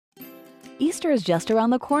Easter is just around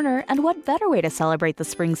the corner, and what better way to celebrate the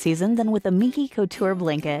spring season than with a Minky Couture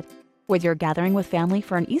blanket? Whether you're gathering with family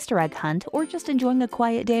for an Easter egg hunt or just enjoying a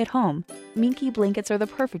quiet day at home, Minky blankets are the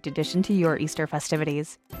perfect addition to your Easter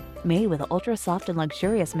festivities. Made with ultra-soft and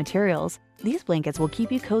luxurious materials, these blankets will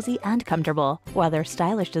keep you cozy and comfortable, while their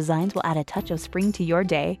stylish designs will add a touch of spring to your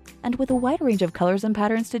day. And with a wide range of colors and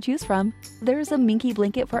patterns to choose from, there's a Minky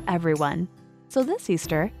blanket for everyone. So this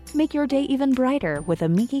Easter, make your day even brighter with a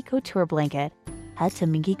Minky Couture blanket. Head to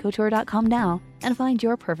minkycouture.com now and find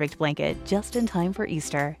your perfect blanket just in time for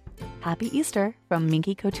Easter. Happy Easter from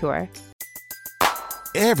Minky Couture.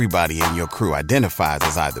 Everybody in your crew identifies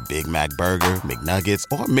as either Big Mac Burger, McNuggets,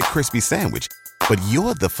 or McCrispy Sandwich. But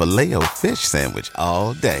you're the Filet-O-Fish Sandwich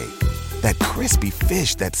all day. That crispy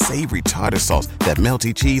fish, that savory tartar sauce, that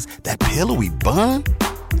melty cheese, that pillowy bun.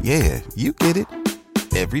 Yeah, you get it.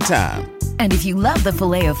 Every time. And if you love the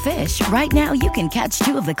Filet-O-Fish, right now you can catch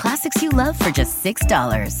two of the classics you love for just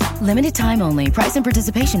 $6. Limited time only. Price and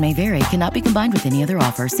participation may vary. Cannot be combined with any other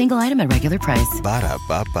offer. Single item at regular price.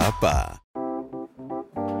 Ba-da-ba-ba-ba.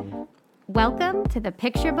 Welcome to the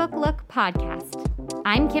Picture Book Look podcast.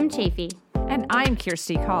 I'm Kim Chafee. And I'm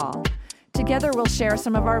Kirsty Call. Together we'll share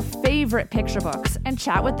some of our favorite picture books and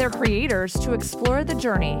chat with their creators to explore the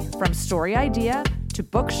journey from story idea to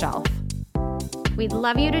bookshelf. We'd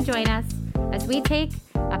love you to join us as we take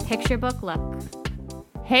a picture book look.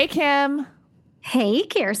 Hey, Kim. Hey,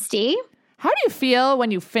 Kirsty. How do you feel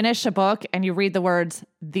when you finish a book and you read the words,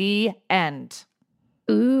 "The End"?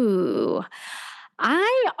 Ooh,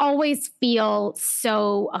 I always feel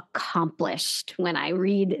so accomplished when I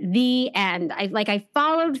read the end. I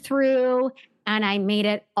followed through and I made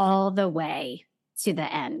it all the way to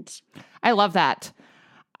the end. I love that.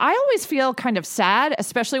 I always feel kind of sad,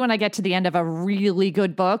 especially when I get to the end of a really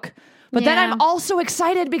good book. But then I'm also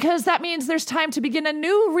excited because that means there's time to begin a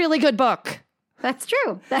new really good book. That's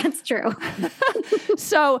true. That's true.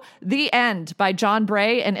 So, The End by John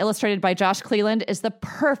Bray and illustrated by Josh Cleland is the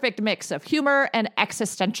perfect mix of humor and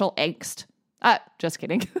existential angst. Just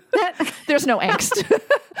kidding. There's no angst.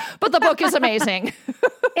 But the book is amazing.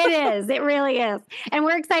 It is. It really is. And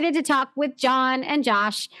we're excited to talk with John and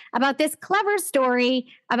Josh about this clever story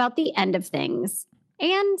about the end of things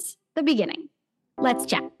and the beginning. Let's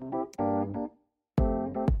chat.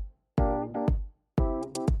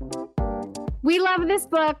 We love this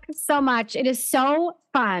book so much. It is so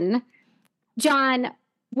fun. John,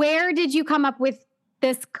 where did you come up with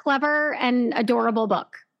this clever and adorable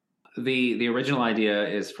book? The original idea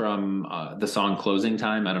is from the song Closing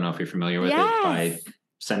Time. I don't know if you're familiar with it, by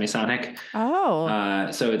Semisonic.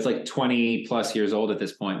 Oh. So it's like 20 plus years old at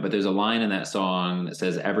this point, but there's a line in that song that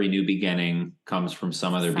says, "Every new beginning comes from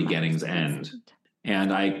some other beginning's end."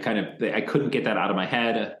 And I couldn't get that out of my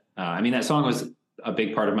head. That song was a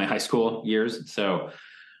big part of my high school years. So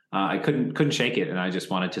I couldn't shake it. And I just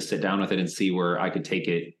wanted to sit down with it and see where I could take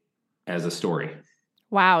it as a story.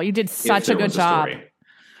 Wow. You did such a good job.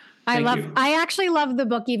 I actually love the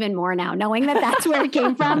book even more now, knowing that that's where it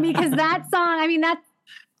came from, because that song, that's,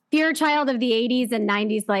 if you're a child of the 80s and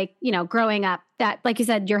 90s, growing up, that, like you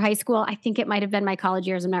said, your high school, I think it might've been my college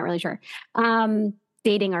years. I'm not really sure.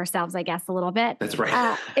 Dating ourselves, I guess, a little bit. That's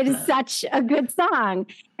right. It is such a good song.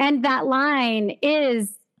 And that line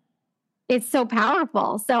it's so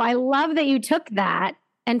powerful. So I love that you took that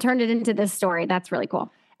and turned it into this story. That's really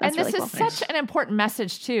cool. And this is such an important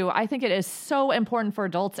message too. I think it is so important for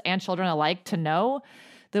adults and children alike to know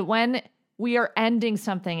that when we are ending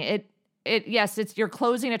something, yes, you're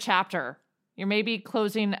closing a chapter. You're maybe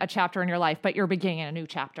closing a chapter in your life, but you're beginning a new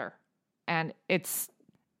chapter. And it's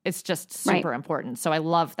just super important. So I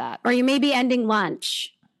love that. Or you may be ending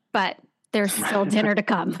lunch, but there's still dinner to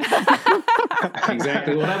come.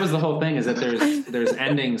 Exactly. Well, that was the whole thing, is that there's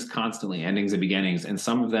endings constantly, endings and beginnings. And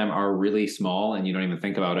some of them are really small and you don't even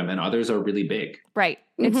think about them. And others are really big. Right.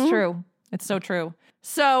 It's true. It's so true.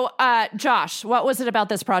 So, Josh, what was it about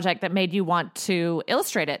this project that made you want to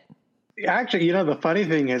illustrate it? Actually, the funny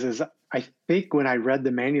thing is I think when I read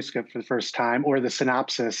the manuscript for the first time, or the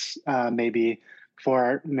synopsis, maybe, for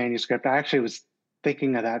our manuscript, I actually was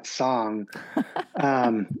thinking of that song. So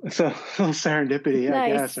a little serendipity,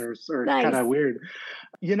 nice. I guess, or nice. Kind of weird.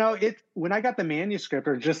 When I got the manuscript,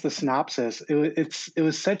 or just the synopsis, it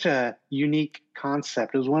was such a unique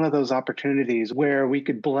concept. It was one of those opportunities where we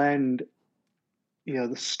could blend,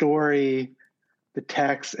 the story, the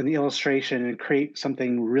text, and the illustration, and create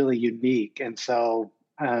something really unique. And so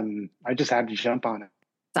I just had to jump on it.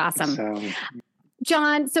 It's awesome. So,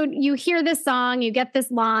 John, so you hear this song, you get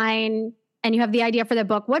this line, and you have the idea for the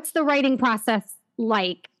book. What's the writing process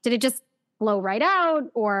like? Did it just flow right out,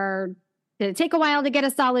 or Did it take a while to get a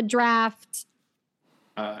solid draft?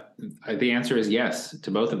 The answer is yes to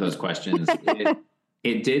both of those questions.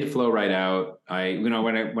 It did flow right out. When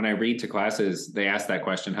I read to classes, they ask that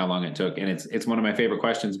question, how long it took. And it's one of my favorite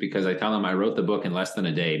questions because I tell them I wrote the book in less than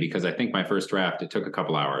a day because I think my first draft, it took a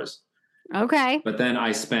couple hours. Okay. But then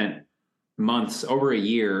I spent months, over a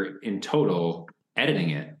year in total, editing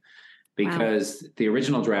it because the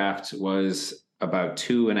original draft was about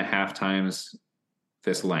 2.5 times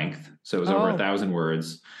this length. So it was over 1,000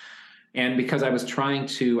 words. And because I was trying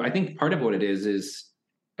to, I think part of what it is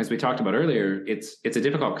as we talked about earlier, it's a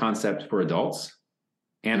difficult concept for adults.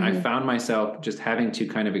 And I found myself just having to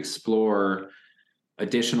kind of explore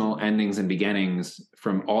additional endings and beginnings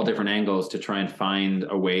from all different angles to try and find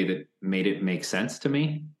a way that made it make sense to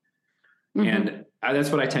me. And that's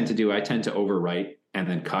what I tend to do. I tend to overwrite and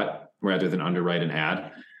then cut rather than underwrite and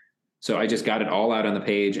add. So I just got it all out on the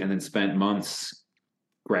page and then spent months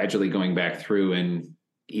gradually going back through and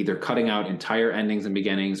either cutting out entire endings and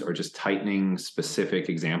beginnings or just tightening specific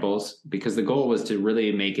examples, because the goal was to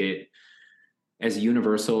really make it as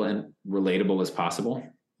universal and relatable as possible.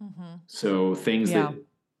 So things that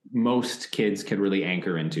most kids can really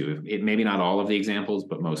anchor into. It maybe not all of the examples,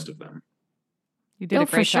 but most of them. You did a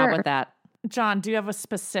great job with that. John, do you have a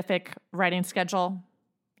specific writing schedule?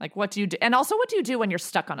 Like what do you do? And also what do you do when you're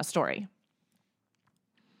stuck on a story?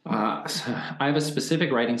 I have a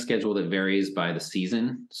specific writing schedule that varies by the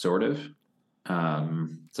season, sort of.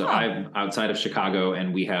 I'm outside of Chicago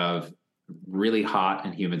and we have really hot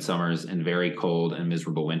and humid summers and very cold and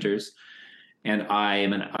miserable winters. And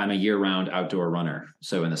I'm a year-round outdoor runner.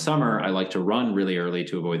 So in the summer, I like to run really early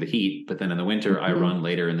to avoid the heat. But then in the winter, I run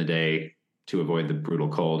later in the day to avoid the brutal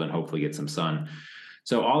cold and hopefully get some sun.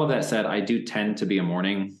 So all of that said, I do tend to be a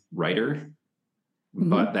morning writer,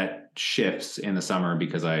 but that shifts in the summer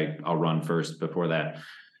because I'll run first before that.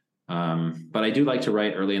 But I do like to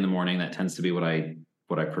write early in the morning. That tends to be what I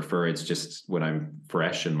prefer. It's just when I'm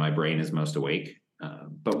fresh and my brain is most awake.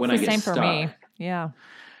 But when I get stuck, for me. Yeah,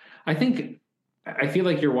 I feel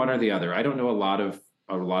like you're one or the other. I don't know a lot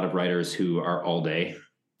of writers who are all day.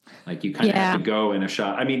 Like you kind of have to go in a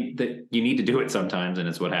shot. I mean, you need to do it sometimes, and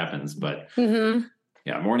it's what happens. But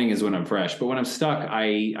morning is when I'm fresh. But when I'm stuck,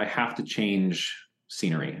 I have to change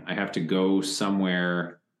scenery. I have to go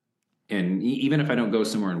somewhere, and even if I don't go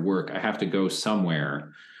somewhere and work, I have to go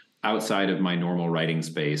somewhere outside of my normal writing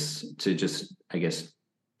space to just, I guess,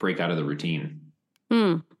 break out of the routine.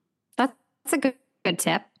 That's a good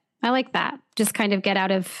tip. I like that. Just kind of get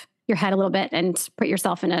out of your head a little bit and put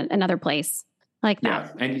yourself in another place. I like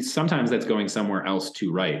that. Yeah, and sometimes that's going somewhere else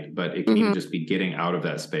to write, but it can even just be getting out of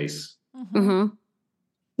that space.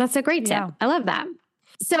 That's a great tip. I love that.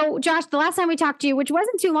 So, Josh, the last time we talked to you, which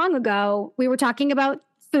wasn't too long ago, we were talking about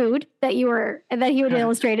food that you had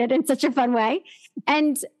illustrated in such a fun way.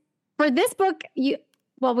 And for this book, we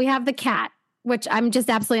have the cat, which I'm just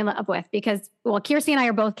absolutely in love with because, Kiersey and I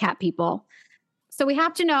are both cat people. So we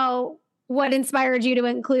have to know what inspired you to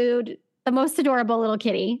include the most adorable little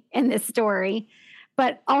kitty in this story,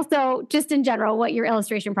 but also just in general, what your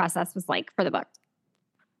illustration process was like for the book.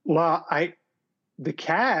 Well, the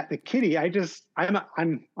kitty,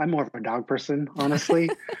 I'm more of a dog person,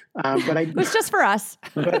 honestly. But it's just for us.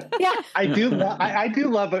 But yeah, I do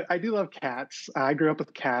love cats. I grew up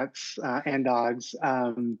with cats and dogs.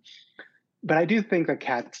 But I do think that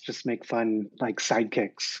cats just make fun, like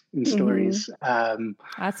sidekicks in stories.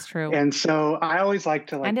 That's true. And so I always like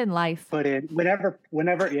to and in life put in whenever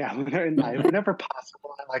in life, whenever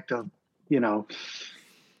possible, I like to,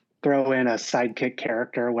 throw in a sidekick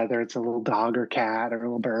character, whether it's a little dog or cat or a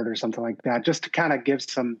little bird or something like that, just to kind of give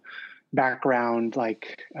some background,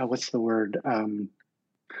 like what's the word?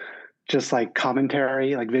 Just like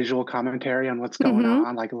commentary, like visual commentary on what's going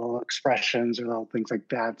on, like little expressions or little things like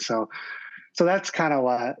that. So that's kind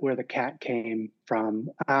of where the cat came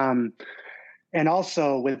from. And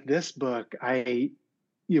also with this book,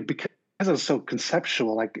 because it was so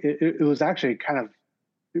conceptual, like it was actually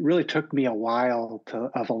it really took me a while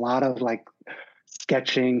of a lot of like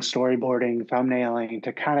sketching, storyboarding, thumbnailing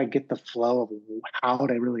to kind of get the flow of how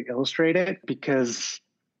to really illustrate it, because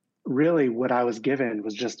really what I was given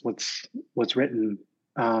was just what's written.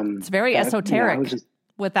 It's very esoteric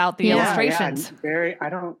without the illustrations. Very. I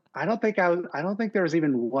don't think there was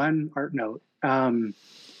even one art note. Wow,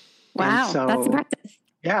 that's impressive.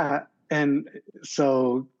 Yeah, and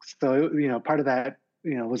so part of that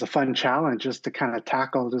was a fun challenge just to kind of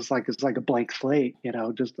tackle, just like it's like a blank slate.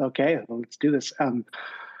 Just okay, well, let's do this.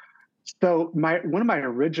 So one of my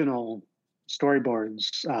original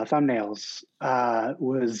storyboards, thumbnails,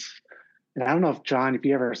 was, and I don't know if John, if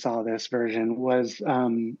you ever saw this version, was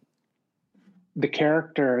the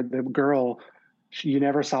character, the girl, you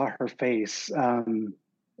never saw her face.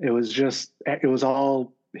 It was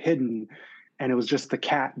all hidden, and it was just the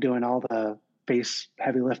cat doing all the face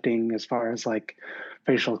heavy lifting as far as like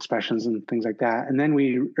facial expressions and things like that. And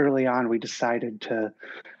then early on, we decided to,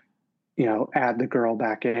 add the girl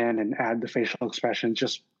back in and add the facial expressions,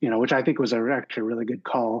 just, which I think was actually a really good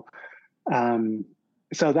call.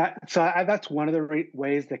 So that's one of the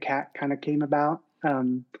ways the cat kind of came about.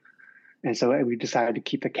 And so we decided to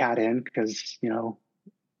keep the cat in because,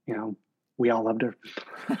 we all loved her.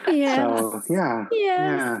 Yes. So yeah. Yes.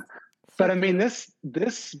 Yeah. But I mean,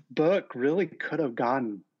 this book really could have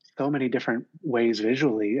gone so many different ways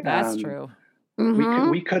visually. That's true.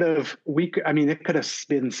 Mm-hmm. It could have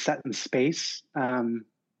been set in space,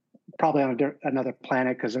 probably on another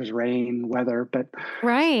planet because there's rain, weather, but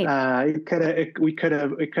right. It could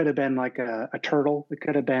have been like a turtle. It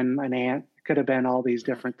could have been an ant. It could have been all these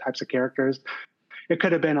different types of characters. It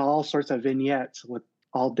could have been all sorts of vignettes with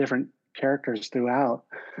all different characters throughout.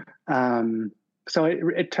 So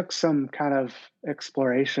it took some kind of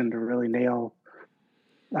exploration to really nail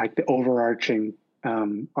like the overarching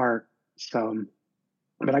art. So,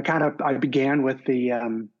 but I began with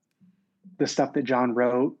the stuff that John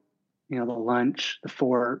wrote, the lunch, the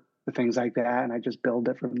fort, the things like that, and I just build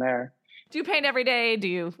it from there. Do you paint every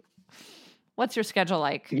day? What's your schedule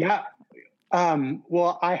like? Yeah.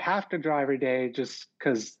 Well, I have to draw every day just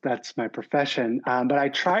because that's my profession. But I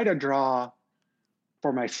try to draw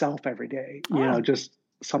for myself every day, just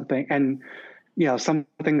something, and,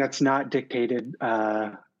 something that's not dictated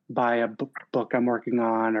by a book I'm working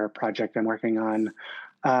on or a project I'm working on.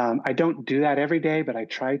 I don't do that every day, but I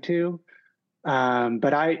try to.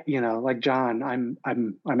 But I, like John, I'm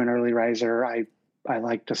an early riser. I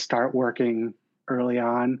like to start working early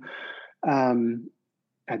on.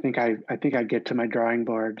 I think I get to my drawing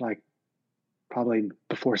board like probably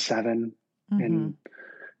before 7 and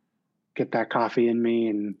get that coffee in me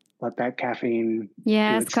and let that caffeine.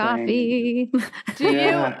 Yes, coffee. Do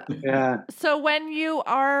you? Yeah. So when you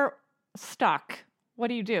are stuck, what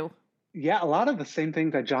do you do? Yeah, a lot of the same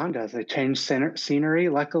things that John does. I change scenery.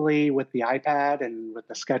 Luckily, with the iPad and with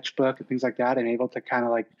the sketchbook and things like that, I'm able to kind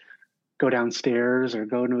of like go downstairs or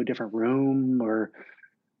go into a different room. Or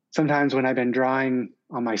sometimes when I've been drawing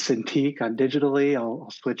on my Cintiq on digitally,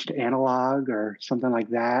 I'll switch to analog or something like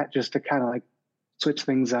that, just to kind of like switch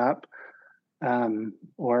things up,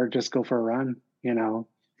 or just go for a run.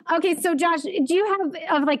 Okay, so Josh, do you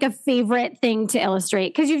have like a favorite thing to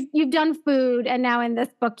illustrate? Because you've done food, and now in this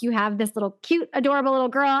book you have this little cute, adorable little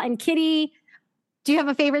girl and kitty. Do you have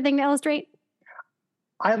a favorite thing to illustrate?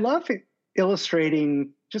 I love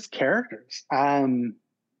illustrating just characters.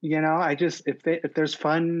 If there's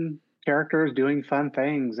fun characters doing fun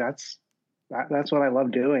things, that's what I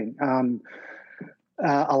love doing.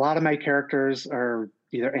 A lot of my characters are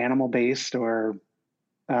either animal based or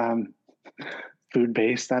food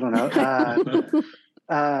based. I don't know,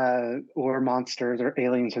 or monsters or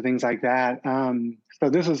aliens or things like that. So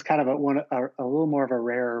this is kind of a little more of a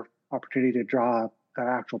rare opportunity to draw an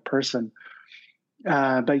actual person.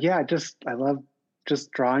 But yeah, I love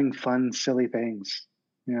just drawing fun, silly things.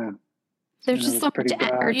 Yeah. There's just so much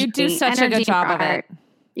energy. You do such a good job of it.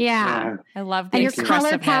 Yeah. I love the and your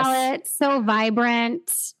color palette, so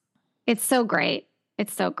vibrant. It's so great.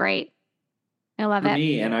 It's so great. I love it. For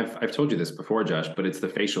me, and I've told you this before, Josh, but it's the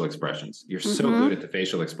facial expressions. You're so good at the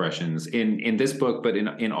facial expressions in this book, but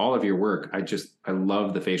in all of your work. I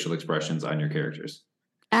love the facial expressions on your characters.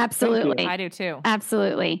 Absolutely. I do too.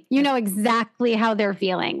 Absolutely. You know exactly how they're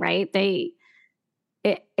feeling, right?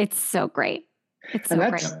 It's so great. It's so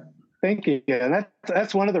great. Thank you. Yeah,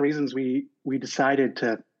 that's one of the reasons we decided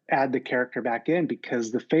to add the character back in,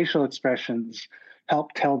 because the facial expressions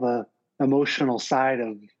help tell the emotional side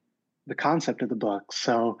of the concept of the book.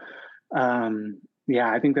 So, I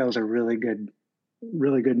think that was a really good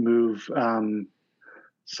move.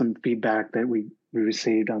 Some feedback that we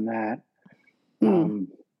received on that.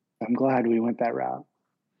 I'm glad we went that route.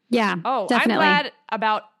 Yeah. Oh, definitely. I'm glad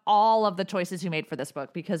about all of the choices you made for this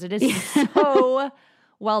book, because it is so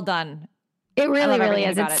well done. It really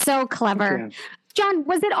is. It's so clever. John,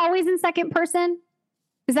 was it always in second person?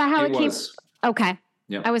 Is that how it came? Okay.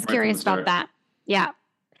 Yep, I was curious about that. Yeah.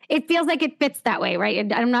 It feels like it fits that way,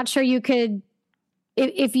 right? I'm not sure you could,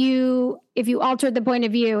 if you altered the point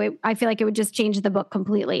of view, I feel like it would just change the book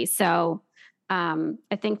completely. So I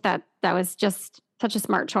think that was just such a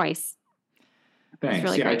smart choice. Thanks.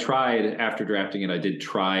 Really great. I tried after drafting it. I did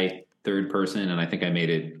try third person, and I think I made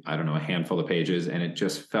it, I don't know, a handful of pages, and it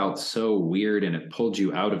just felt so weird, and it pulled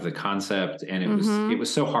you out of the concept, and it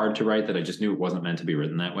was so hard to write that I just knew it wasn't meant to be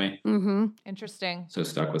written that way. Interesting. So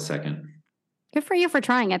stuck with second. Good for you for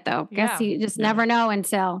trying it, though. Yeah. Guess you just never know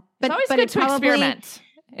until. But it's always good to experiment.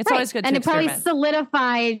 It's always good to experiment. And it probably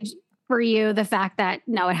solidified for you the fact that,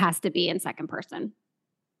 no, it has to be in second person.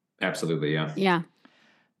 Absolutely, yeah. Yeah,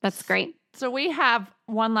 that's great. So we have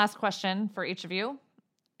one last question for each of you.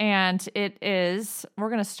 And it is, we're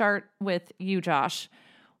going to start with you, Josh.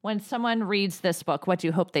 When someone reads this book, what do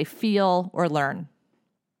you hope they feel or learn?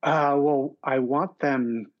 Well, I want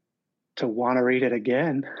them to want to read it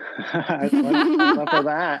again. I'd love for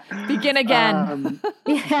that. Begin again.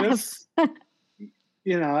 Yes.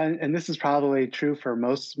 And this is probably true for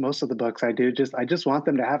most of the books I do. I just want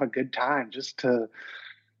them to have a good time, just to,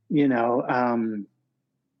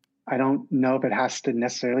 I don't know if it has to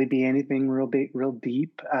necessarily be anything real big, real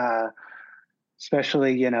deep,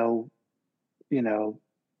 especially,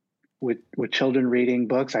 with children reading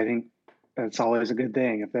books. I think that's always a good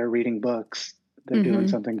thing. If they're reading books, they're doing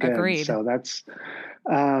something good. Agreed. So that's,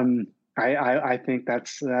 I think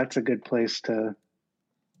that's a good place to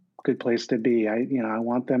be. I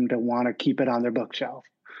want them to want to keep it on their bookshelf.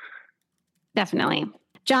 Definitely.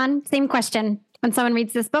 John, same question. When someone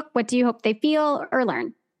reads this book, what do you hope they feel or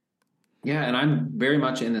learn? Yeah, and I'm very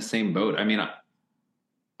much in the same boat. I mean,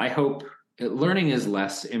 I hope learning is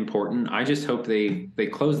less important. I just hope they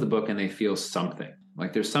close the book and they feel something.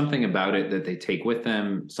 Like there's something about it that they take with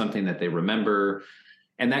them, something that they remember.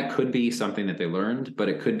 And that could be something that they learned, but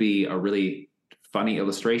it could be a really funny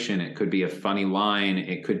illustration. It could be a funny line.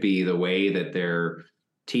 It could be the way that their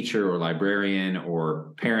teacher or librarian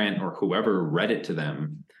or parent or whoever read it to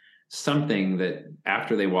them. Something that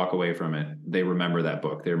after they walk away from it, they remember that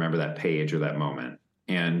book, they remember that page or that moment.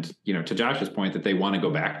 And, to Josh's point, that they want to go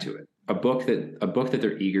back to it, a book that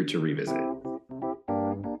they're eager to revisit.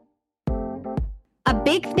 A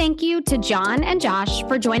big thank you to John and Josh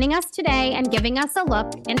for joining us today and giving us a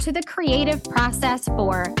look into the creative process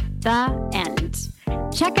for The End.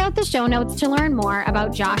 Check out the show notes to learn more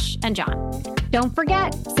about Josh and John. Don't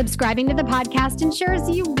forget, subscribing to the podcast ensures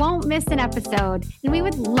you won't miss an episode, and we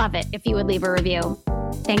would love it if you would leave a review.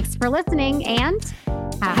 Thanks for listening, and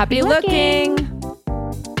happy looking!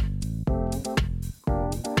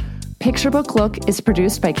 Picture Book Look is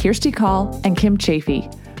produced by Kirsty Call and Kim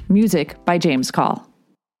Chafee. Music by James Call.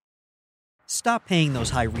 Stop paying those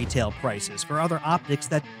high retail prices for other optics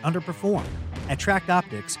that underperform. At Tract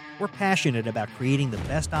Optics, we're passionate about creating the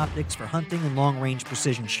best optics for hunting and long-range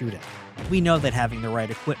precision shooting. We know that having the right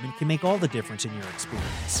equipment can make all the difference in your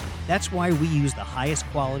experience. That's why we use the highest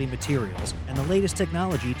quality materials and the latest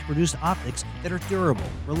technology to produce optics that are durable,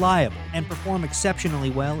 reliable, and perform exceptionally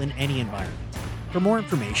well in any environment. For more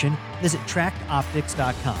information, visit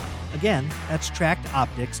tractoptics.com. Again, that's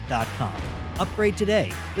tractoptics.com. Upgrade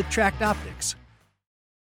today with Tract Optics.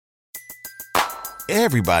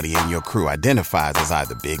 Everybody in your crew identifies as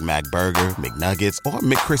either Big Mac Burger, McNuggets, or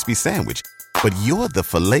McCrispy Sandwich. But you're the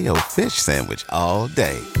Filet-O-Fish Sandwich all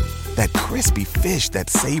day. That crispy fish, that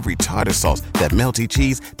savory tartar sauce, that melty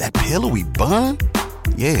cheese, that pillowy bun.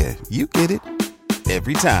 Yeah, you get it.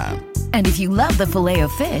 Every time. And if you love the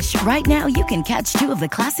Filet-O-Fish, right now you can catch two of the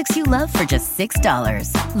classics you love for just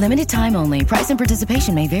 $6. Limited time only. Price and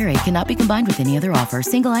participation may vary. Cannot be combined with any other offer.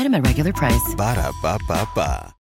 Single item at regular price. Ba-da-ba-ba-ba.